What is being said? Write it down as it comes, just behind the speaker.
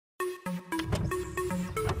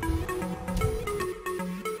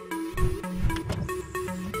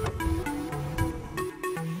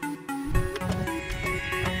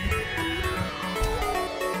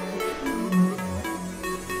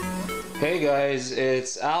Hey guys,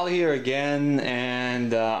 it's Al here again,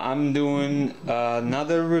 and I'm doing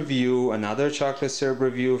another review, another chocolate syrup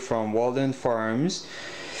review from Walden Farms.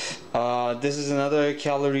 This is another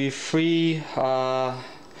calorie-free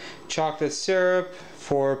chocolate syrup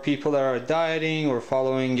for people that are dieting or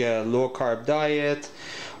following a low-carb diet,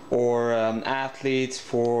 or athletes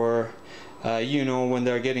for you know, when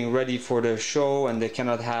they're getting ready for their show and they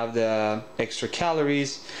cannot have the extra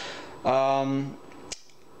calories.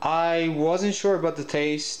 I wasn't sure about the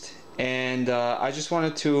taste, and I just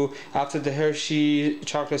wanted to, after the Hershey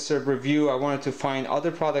chocolate syrup review, I wanted to find other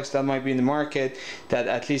products that might be in the market that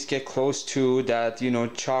at least get close to that, you know,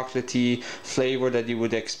 chocolatey flavor that you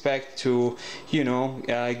would expect to, you know,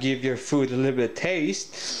 give your food a little bit of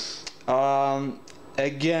taste.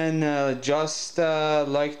 Again, just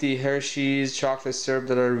like the Hershey's chocolate syrup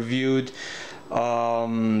that I reviewed,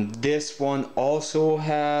 this one also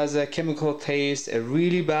has a chemical taste, a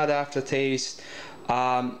really bad aftertaste.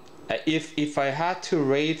 If I had to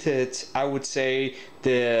rate it, I would say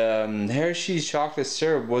the Hershey's chocolate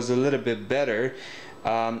syrup was a little bit better.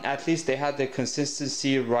 At least they had the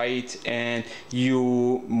consistency right, and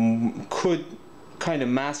you could kind of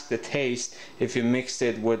mask the taste if you mixed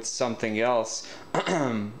it with something else.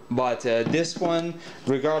 But this one,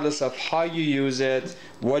 regardless of how you use it,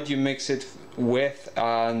 what you mix it with,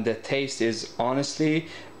 the taste is honestly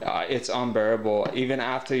it's unbearable. Even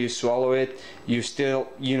after you swallow it, you still,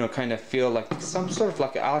 you know, kind of feel like some sort of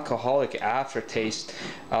like alcoholic aftertaste.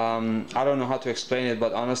 I don't know how to explain it,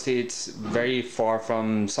 but honestly it's very far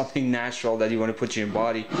from something natural that you want to put in your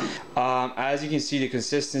body. As you can see, the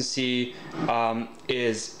consistency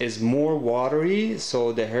is more watery,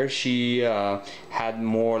 so the Hershey had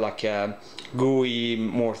more like a gooey,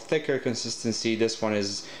 more thicker consistency. This one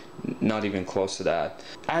is not even close to that.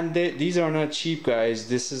 And these are not cheap, guys.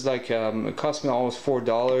 This is like it cost me almost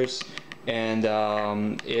 $4, and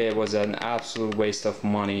it was an absolute waste of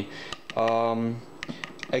money.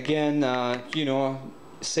 Again, you know,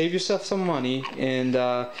 save yourself some money and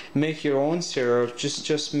make your own syrup.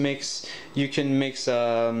 Just mix. You can mix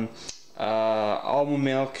almond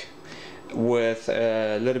milk with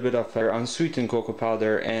a little bit of unsweetened cocoa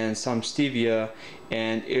powder and some stevia,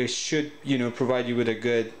 and it should, you know, provide you with a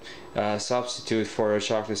good substitute for a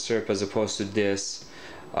chocolate syrup as opposed to this.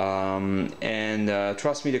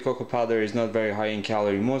 Trust me, the cocoa powder is not very high in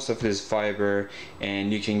calorie. Most of it is fiber,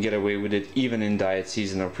 and you can get away with it even in diet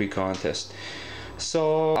season or pre-contest.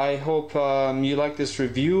 So I hope you like this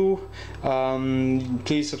review.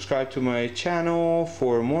 Please subscribe to my channel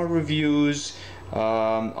for more reviews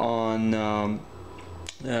on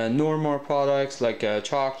normal products like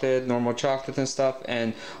normal chocolate and stuff,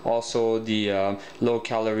 and also the low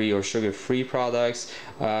calorie or sugar free products.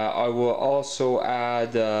 I will also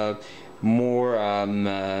add more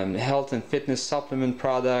health and fitness supplement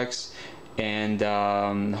products, and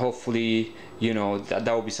hopefully, you know, that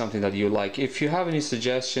will be something that you like. If you have any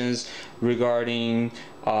suggestions regarding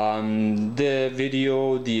the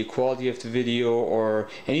video, the quality of the video, or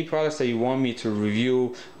any products that you want me to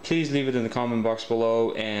review, please leave it in the comment box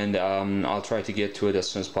below, and I'll try to get to it as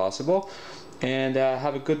soon as possible. And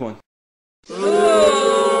have a good one.